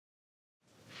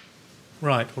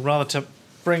Right, well, rather to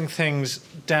bring things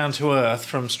down to earth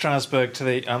from Strasbourg to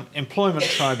the Employment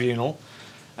Tribunal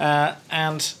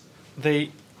and the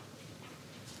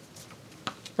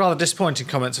rather disappointing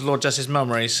comments of Lord Justice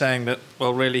Mummery saying that,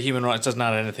 well, really, human rights doesn't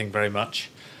add anything very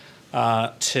much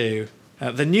to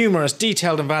the numerous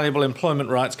detailed and valuable employment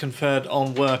rights conferred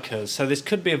on workers. So this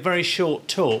could be a very short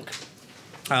talk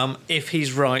if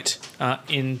he's right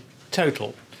in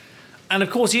total. And,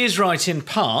 of course, he is right in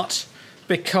part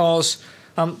because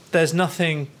there's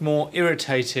nothing more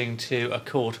irritating to a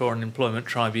court or an employment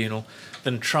tribunal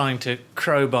than trying to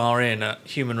crowbar in a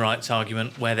human rights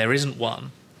argument where there isn't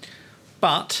one.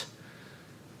 But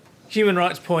human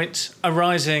rights points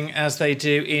arising as they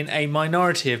do in a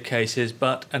minority of cases,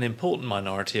 but an important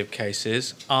minority of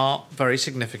cases, are very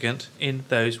significant in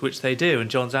those which they do. And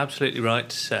John's absolutely right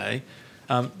to say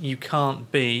you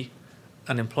can't be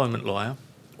an employment lawyer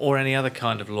or any other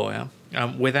kind of lawyer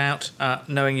without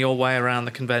knowing your way around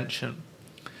the convention.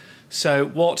 So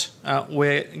what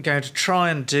we're going to try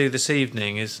and do this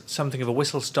evening is something of a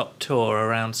whistle-stop tour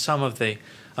around some of the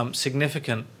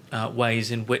significant ways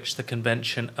in which the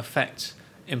convention affects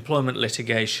employment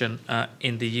litigation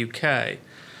in the UK.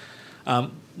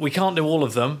 We can't do all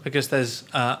of them because there's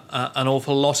an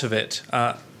awful lot of it.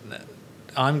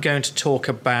 I'm going to talk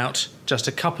about just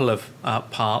a couple of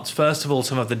parts. First of all,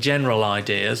 some of the general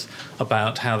ideas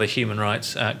about how the Human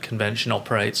Rights Convention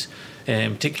operates,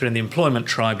 in particular in the Employment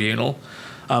Tribunal.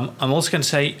 I'm also going to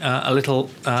say a little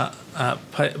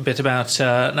bit about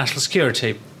national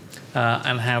security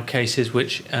and how cases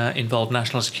which involve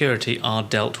national security are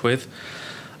dealt with.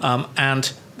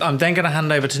 And I'm then going to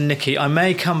hand over to Nikki. I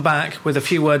may come back with a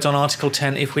few words on Article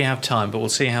 10 if we have time, but we'll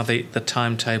see how the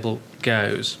timetable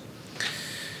goes.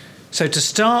 So to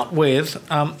start with,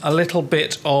 a little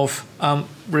bit of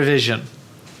revision,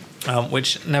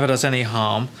 which never does any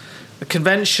harm. The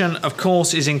Convention, of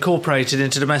course, is incorporated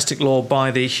into domestic law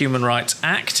by the Human Rights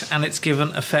Act, and it's given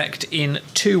effect in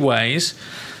two ways.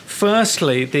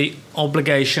 Firstly, the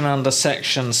obligation under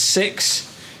Section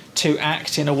 6 to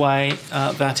act in a way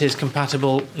that is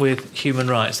compatible with human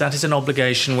rights. That is an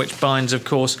obligation which binds, of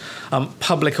course,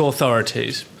 public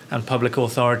authorities, and public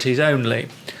authorities only.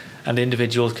 And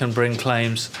individuals can bring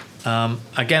claims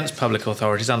against public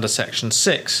authorities under Section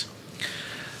 6.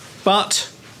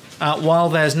 But while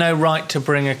there's no right to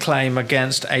bring a claim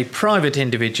against a private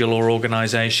individual or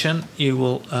organisation, you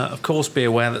will, of course, be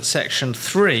aware that Section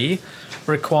 3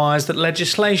 requires that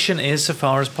legislation is, so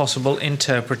far as possible,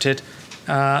 interpreted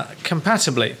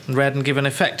compatibly and read and given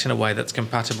effect in a way that's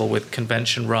compatible with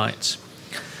Convention rights.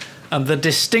 And the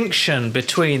distinction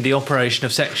between the operation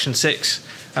of Section 6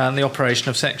 and the operation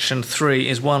of Section 3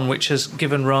 is one which has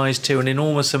given rise to an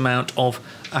enormous amount of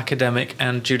academic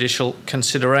and judicial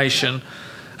consideration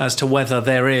as to whether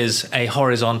there is a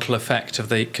horizontal effect of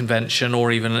the Convention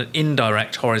or even an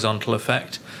indirect horizontal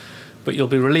effect. But you'll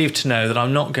be relieved to know that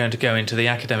I'm not going to go into the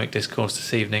academic discourse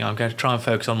this evening. I'm going to try and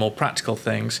focus on more practical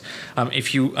things.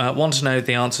 If you want to know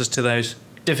the answers to those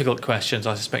difficult questions,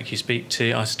 I suggest you speak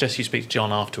to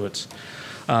John afterwards,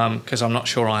 because I'm not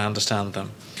sure I understand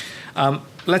them.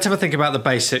 Let's have a think about the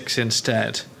basics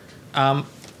instead. The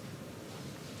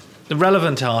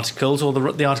relevant articles, or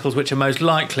the articles which are most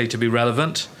likely to be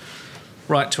relevant: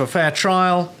 right to a fair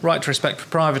trial, right to respect for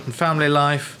private and family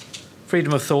life,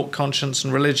 freedom of thought, conscience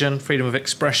and religion, freedom of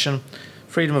expression,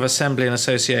 freedom of assembly and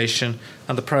association,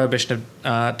 and the prohibition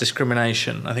of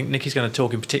discrimination. I think Nikki's going to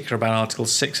talk in particular about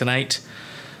Articles 6 and 8.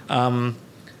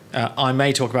 I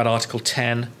may talk about Article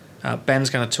 10. Ben's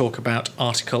going to talk about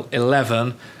Article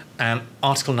 11. And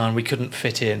Article 9 we couldn't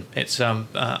fit in. It's,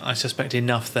 I suspect,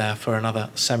 enough there for another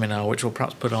seminar, which we'll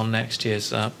perhaps put on next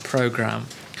year's programme.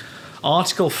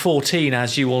 Article 14,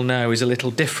 as you will know, is a little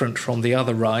different from the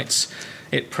other rights.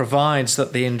 It provides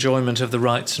that the enjoyment of the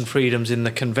rights and freedoms in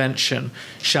the Convention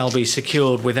shall be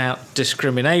secured without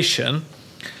discrimination.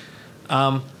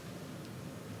 And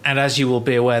as you will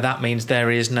be aware, that means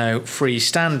there is no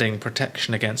freestanding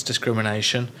protection against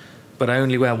discrimination, but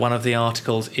only where one of the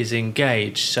articles is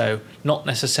engaged. So not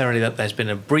necessarily that there's been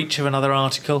a breach of another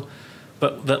article,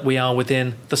 but that we are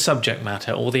within the subject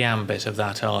matter or the ambit of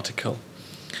that article.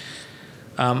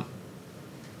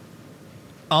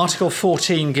 Article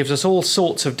 14 gives us all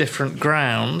sorts of different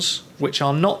grounds, which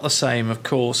are not the same, of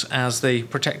course, as the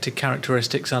protected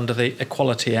characteristics under the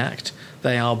Equality Act.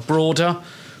 They are broader.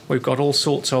 We've got all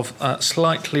sorts of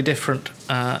slightly different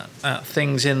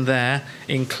things in there,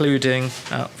 including,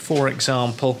 for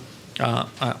example,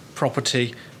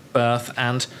 property, birth,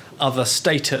 and other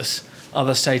status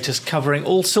covering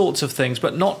all sorts of things,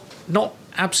 but not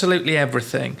absolutely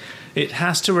everything. It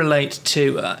has to relate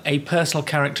to a personal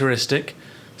characteristic,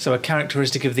 so a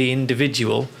characteristic of the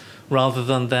individual rather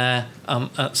than their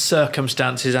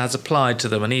circumstances as applied to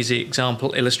them. An easy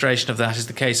example, illustration of that is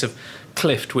the case of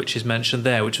Clift, which is mentioned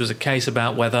there, which was a case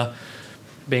about whether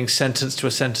being sentenced to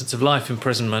a sentence of life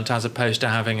imprisonment as opposed to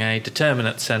having a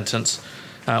determinate sentence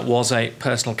was a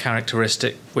personal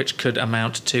characteristic which could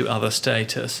amount to other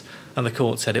status. And the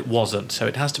court said it wasn't. So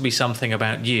it has to be something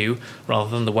about you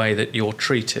rather than the way that you're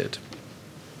treated.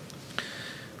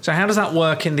 So how does that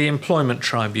work in the employment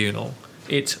tribunal?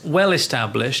 It's well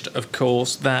established, of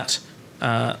course, that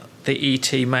the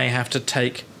ET may have to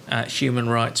take human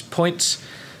rights points.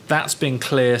 That's been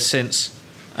clear since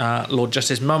Lord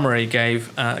Justice Mummery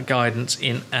gave guidance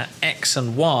in X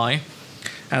and Y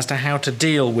as to how to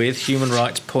deal with human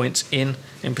rights points in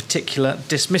particular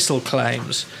dismissal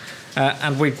claims.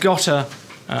 And we've got a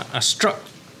structure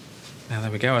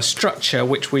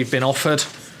which we've been offered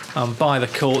by the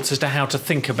courts as to how to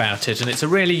think about it. And it's a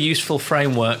really useful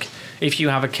framework if you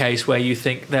have a case where you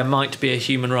think there might be a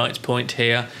human rights point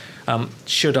here.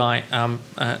 Should I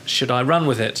run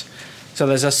with it? So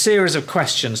there's a series of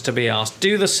questions to be asked.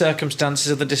 Do the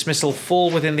circumstances of the dismissal fall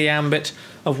within the ambit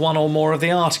of one or more of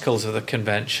the articles of the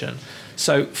Convention?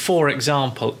 So, for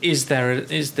example, is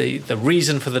the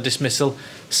reason for the dismissal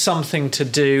something to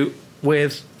do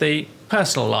with the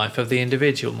personal life of the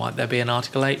individual? Might there be an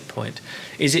Article 8 point?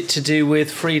 Is it to do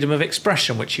with freedom of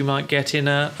expression, which you might get in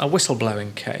a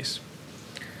whistleblowing case?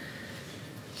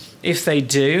 If they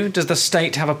do, does the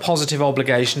state have a positive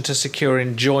obligation to secure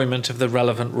enjoyment of the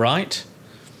relevant right?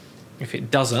 If it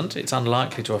doesn't, it's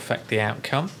unlikely to affect the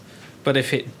outcome. But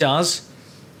if it does,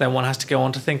 then one has to go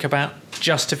on to think about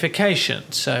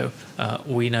justification. So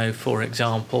we know, for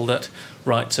example, that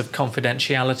rights of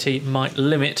confidentiality might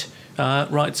limit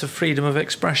rights of freedom of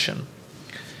expression.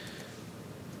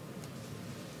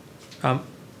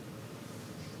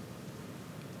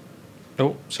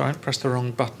 Oh, sorry, pressed the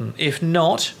wrong button. If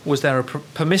not, was there a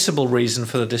permissible reason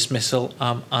for the dismissal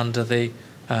under the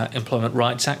Employment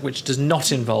Rights Act, which does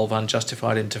not involve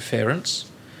unjustified interference?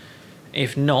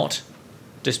 If not,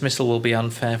 dismissal will be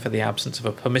unfair for the absence of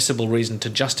a permissible reason to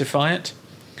justify it.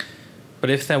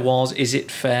 But if there was, is it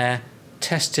fair,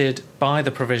 tested by the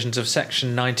provisions of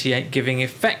Section 98, giving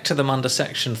effect to them under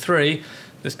Section 3?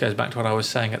 This goes back to what I was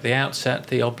saying at the outset,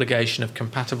 the obligation of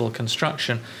compatible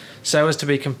construction, so as to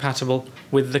be compatible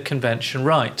with the Convention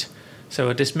right.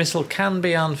 So a dismissal can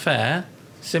be unfair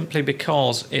simply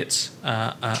because it's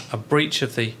a breach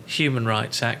of the Human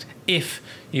Rights Act if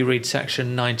you read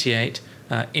Section 98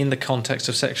 in the context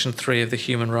of Section 3 of the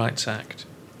Human Rights Act.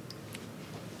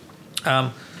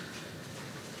 And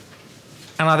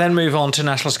I then move on to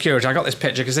national security. I got this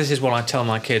picture because this is what I tell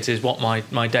my kids is what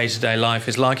my day-to-day life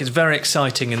is like. It's very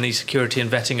exciting in the Security and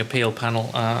Vetting Appeal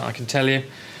Panel, I can tell you.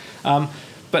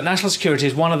 But national security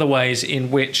is one of the ways in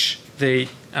which the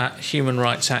Human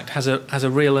Rights Act has a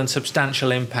real and substantial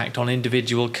impact on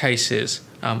individual cases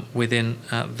within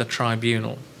the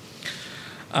tribunal.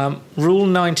 Rule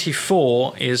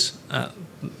 94 is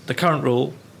the current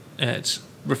rule. It's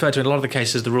referred to in a lot of the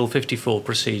cases the Rule 54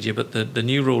 procedure, but the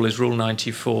new rule is Rule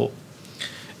 94.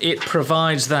 It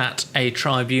provides that a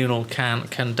tribunal can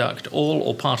conduct all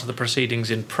or part of the proceedings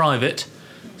in private,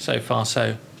 so far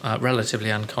so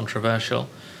relatively uncontroversial,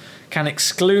 can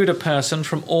exclude a person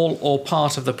from all or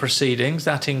part of the proceedings,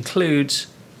 that includes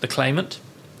the claimant,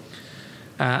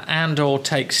 and or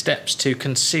take steps to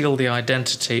conceal the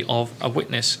identity of a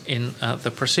witness in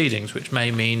the proceedings, which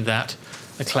may mean that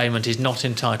the claimant is not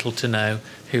entitled to know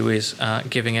who is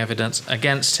giving evidence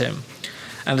against him.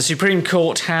 And the Supreme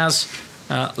Court has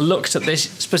looked at this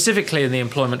specifically in the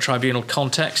employment tribunal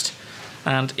context,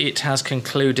 and it has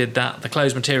concluded that the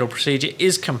closed material procedure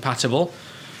is compatible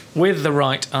with the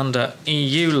right under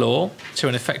EU law to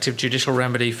an effective judicial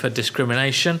remedy for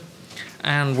discrimination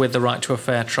and with the right to a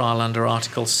fair trial under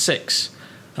Article 6.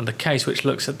 And the case which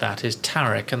looks at that is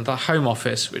Tarek and the Home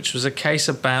Office, which was a case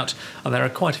about, and there are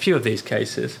quite a few of these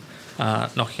cases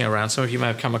knocking around, some of you may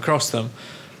have come across them,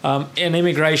 an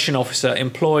immigration officer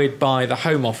employed by the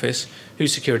Home Office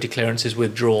whose security clearance is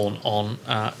withdrawn on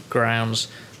grounds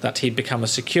that he'd become a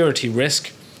security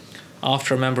risk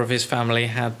after a member of his family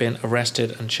had been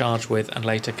arrested and charged with and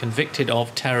later convicted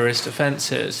of terrorist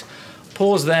offences.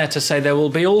 Pause there to say there will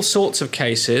be all sorts of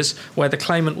cases where the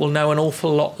claimant will know an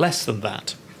awful lot less than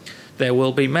that. There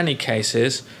will be many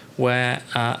cases where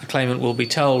a claimant will be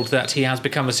told that he has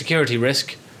become a security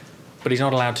risk, but he's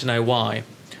not allowed to know why,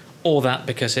 or that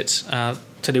because it's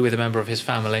to do with a member of his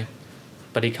family,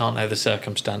 but he can't know the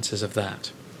circumstances of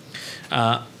that.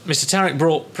 Mr. Tarek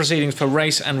brought proceedings for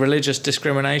race and religious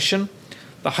discrimination.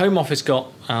 The Home Office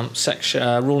got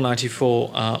Rule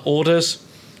 94 orders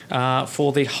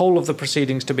for the whole of the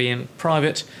proceedings to be in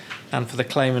private and for the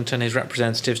claimant and his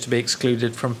representatives to be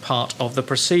excluded from part of the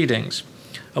proceedings.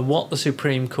 And what the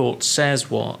Supreme Court said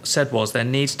was there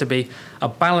needs to be a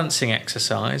balancing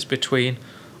exercise between,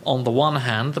 on the one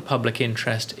hand, the public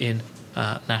interest in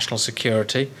national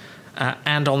security,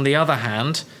 and on the other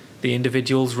hand, the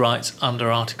individual's rights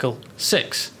under Article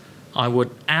 6. I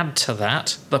would add to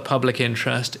that the public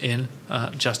interest in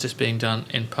justice being done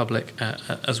in public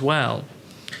as well.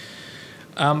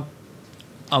 And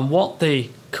what the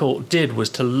court did was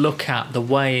to look at the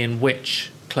way in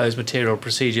which closed material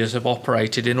procedures have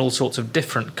operated in all sorts of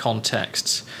different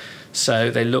contexts.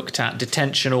 So they looked at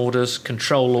detention orders,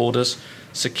 control orders,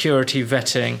 security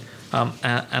vetting,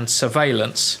 and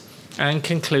surveillance, and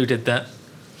concluded that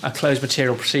a closed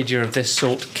material procedure of this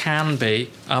sort can be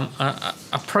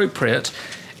appropriate,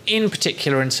 in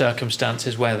particular in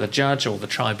circumstances where the judge or the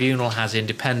tribunal has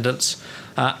independence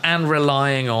and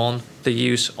relying on the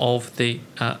use of the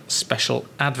special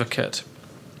advocate.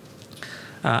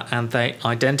 And they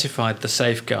identified the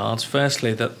safeguards,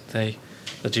 firstly that the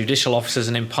judicial officer is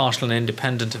an impartial and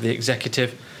independent of the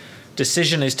executive.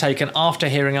 Decision is taken after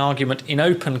hearing argument in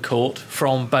open court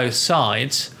from both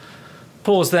sides.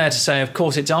 Pause there to say, of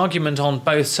course, it's argument on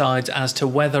both sides as to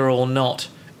whether or not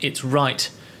it's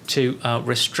right to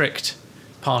restrict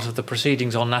part of the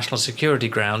proceedings on national security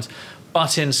grounds,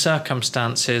 but in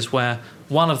circumstances where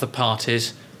one of the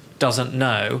parties doesn't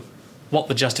know what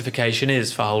the justification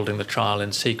is for holding the trial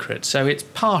in secret. So it's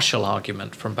partial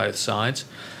argument from both sides.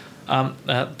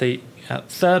 The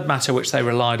third matter which they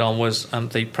relied on was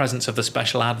the presence of the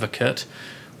special advocate,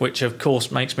 which of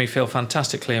course makes me feel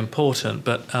fantastically important,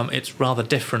 but it's rather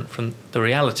different from the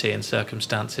reality in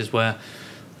circumstances where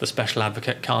the special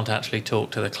advocate can't actually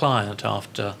talk to the client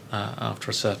after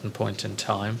a certain point in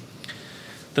time.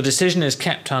 The decision is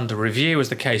kept under review as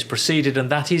the case proceeded, and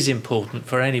that is important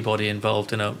for anybody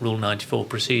involved in a Rule 94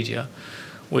 procedure,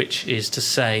 which is to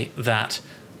say that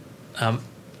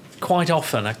quite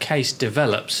often a case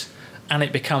develops and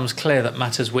it becomes clear that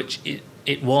matters which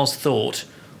it was thought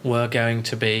were going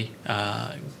to be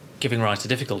giving rise to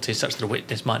difficulties such that a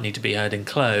witness might need to be heard in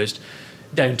closed,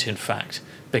 don't in fact,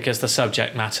 because the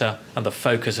subject matter and the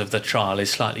focus of the trial is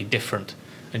slightly different.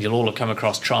 And you'll all have come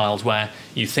across trials where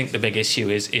you think the big issue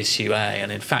is issue A,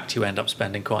 and in fact you end up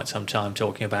spending quite some time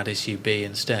talking about issue B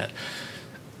instead.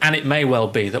 And it may well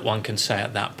be that one can say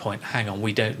at that point, hang on,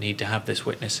 we don't need to have this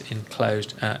witness in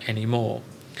closed anymore.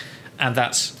 And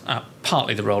that's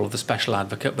partly the role of the special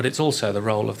advocate, but it's also the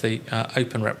role of the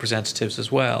open representatives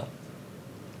as well.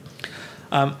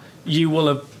 You will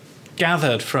have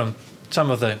gathered from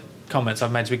some of the comments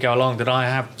I've made as we go along that I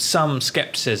have some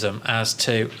scepticism as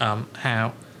to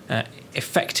how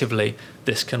effectively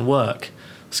this can work.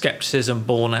 Scepticism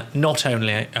born not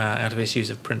only out of issues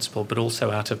of principle, but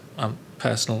also out of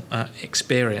personal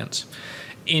experience.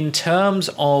 In terms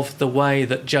of the way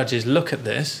that judges look at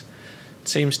this, it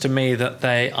seems to me that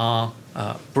they are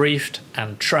briefed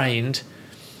and trained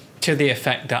to the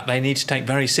effect that they need to take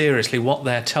very seriously what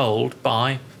they're told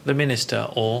by the minister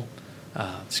or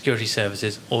security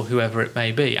services or whoever it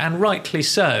may be, and rightly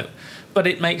so. But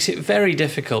it makes it very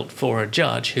difficult for a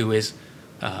judge who is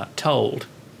told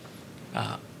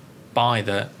by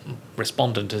the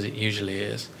respondent, as it usually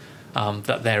is,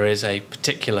 that there is a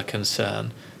particular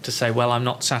concern to say, well, I'm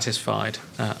not satisfied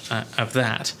of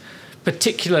that,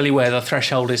 particularly where the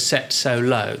threshold is set so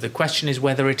low. The question is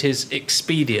whether it is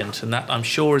expedient, and that I'm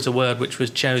sure is a word which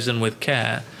was chosen with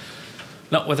care,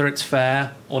 not whether it's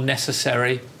fair or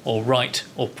necessary or right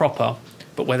or proper,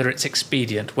 but whether it's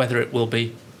expedient, whether it will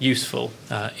be useful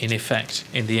in effect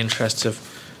in the interests of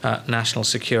national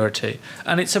security.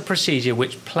 And it's a procedure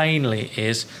which plainly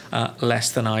is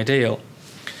less than ideal.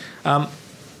 How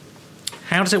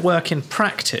does it work in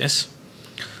practice?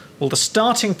 Well, the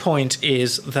starting point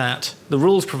is that the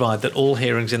rules provide that all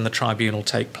hearings in the tribunal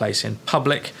take place in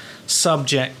public,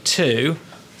 subject to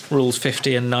Rules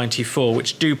 50 and 94,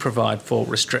 which do provide for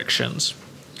restrictions.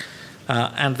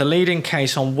 And the leading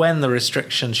case on when the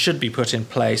restrictions should be put in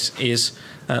place is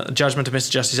the judgment of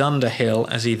Mr. Justice Underhill,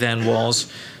 as he then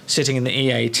was, sitting in the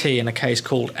EAT in a case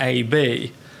called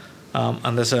AB.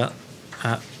 And there's a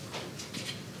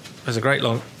great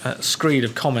long screed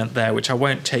of comment there, which I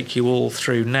won't take you all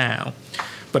through now.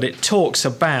 But it talks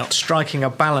about striking a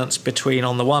balance between,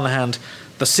 on the one hand,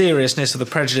 the seriousness of the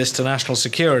prejudice to national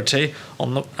security,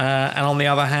 and on the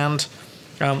other hand,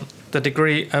 the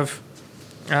degree of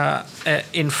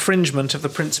infringement of the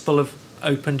principle of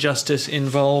open justice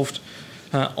involved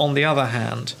on the other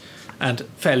hand. And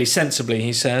fairly sensibly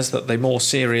he says that the more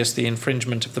serious the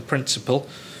infringement of the principle,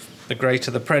 the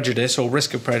greater the prejudice or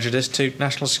risk of prejudice to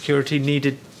national security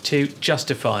needed to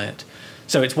justify it.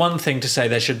 So it's one thing to say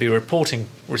there should be reporting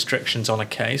restrictions on a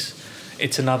case.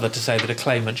 It's another to say that a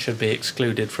claimant should be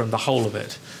excluded from the whole of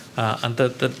it. And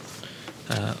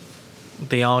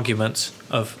the arguments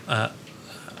of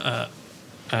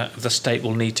the state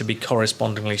will need to be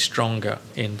correspondingly stronger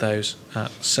in those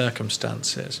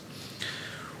circumstances.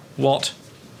 What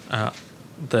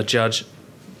the judge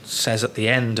says at the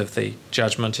end of the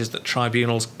judgment is that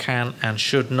tribunals can and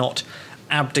should not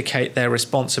abdicate their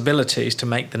responsibilities to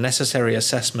make the necessary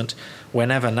assessment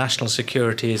whenever national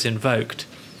security is invoked.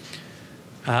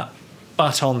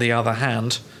 But on the other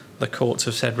hand, the courts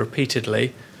have said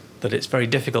repeatedly that it's very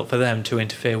difficult for them to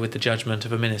interfere with the judgment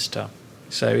of a minister.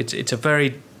 So it's a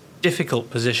very difficult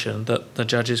position that the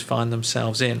judges find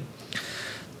themselves in.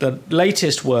 The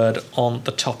latest word on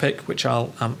the topic, which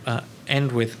I'll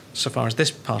end with so far as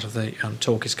this part of the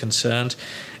talk is concerned,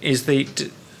 is the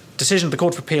decision of the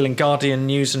Court of Appeal in Guardian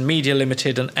News and Media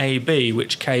Limited and AB,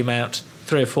 which came out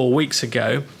 3 or 4 weeks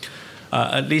ago.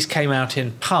 At least came out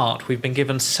in part. We've been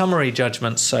given summary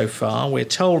judgments so far. We're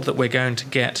told that we're going to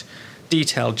get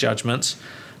detailed judgments,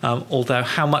 although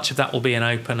how much of that will be in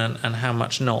open and how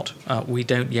much not, we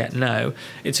don't yet know.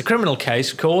 It's a criminal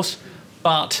case, of course,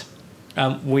 but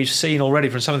we've seen already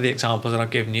from some of the examples that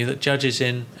I've given you that judges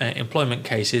in employment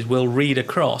cases will read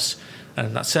across,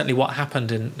 and that's certainly what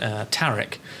happened in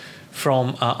Tarek,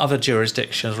 from other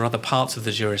jurisdictions or other parts of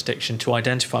the jurisdiction to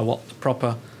identify what the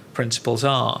proper principles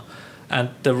are. And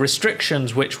the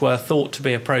restrictions which were thought to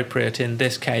be appropriate in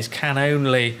this case can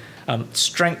only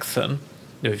strengthen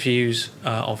the views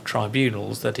of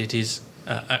tribunals that it is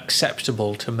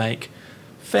acceptable to make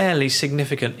fairly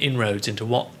significant inroads into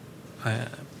what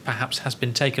perhaps has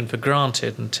been taken for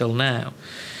granted until now.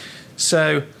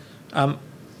 So,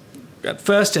 at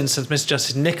first instance, Mr.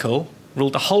 Justice Nicol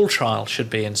ruled the whole trial should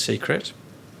be in secret.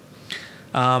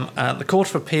 The Court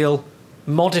of Appeal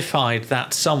modified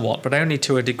that somewhat, but only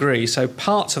to a degree, so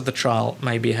parts of the trial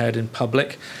may be heard in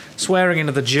public, swearing in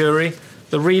of the jury,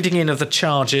 the reading in of the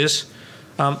charges,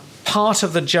 part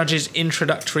of the judge's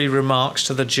introductory remarks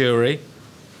to the jury,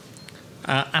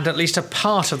 and at least a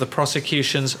part of the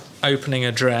prosecution's opening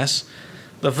address,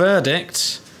 the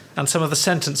verdicts, and some of the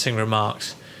sentencing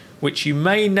remarks, which you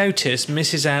may notice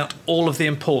misses out all of the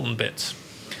important bits.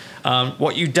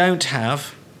 What you don't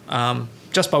have,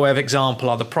 just by way of example,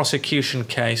 are the prosecution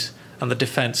case and the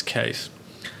defence case,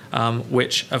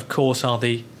 which, of course, are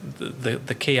the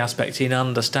key aspects in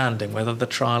understanding whether the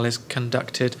trial is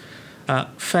conducted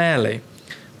fairly.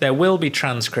 There will be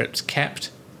transcripts kept,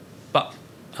 but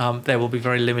there will be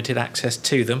very limited access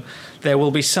to them. There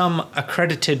will be some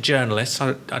accredited journalists.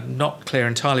 I'm not clear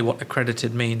entirely what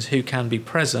accredited means, who can be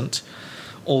present,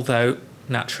 although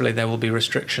naturally there will be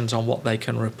restrictions on what they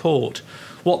can report.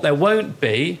 What there won't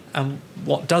be, and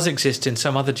what does exist in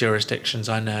some other jurisdictions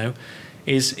I know,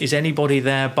 is anybody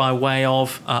there by way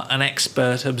of an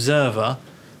expert observer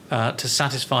to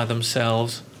satisfy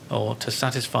themselves or to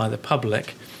satisfy the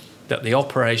public that the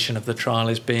operation of the trial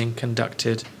is being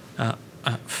conducted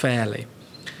fairly.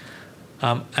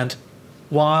 And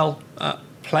while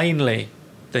plainly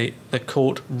the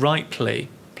court rightly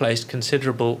placed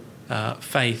considerable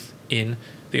faith in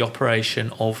the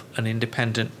operation of an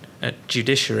independent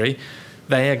judiciary,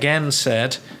 they again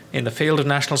said, in the field of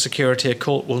national security, a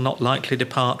court will not likely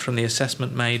depart from the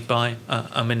assessment made by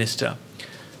a minister.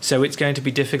 So it's going to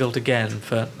be difficult again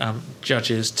for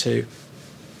judges to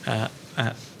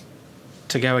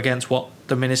go against what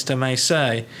the minister may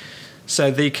say.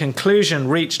 So the conclusion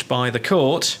reached by the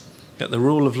court that the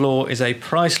rule of law is a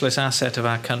priceless asset of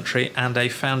our country and a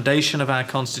foundation of our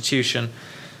constitution,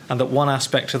 and that one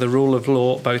aspect of the rule of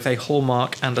law, both a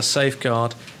hallmark and a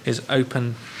safeguard, is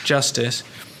open justice,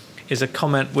 is a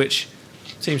comment which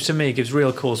seems to me gives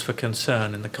real cause for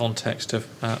concern in the context of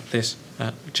this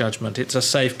judgment. It's a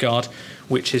safeguard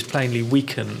which is plainly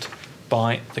weakened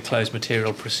by the closed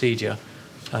material procedure,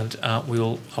 and we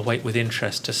will await with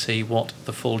interest to see what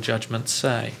the full judgments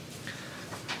say.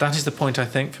 That is the point, I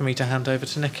think, for me to hand over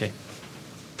to Nikki.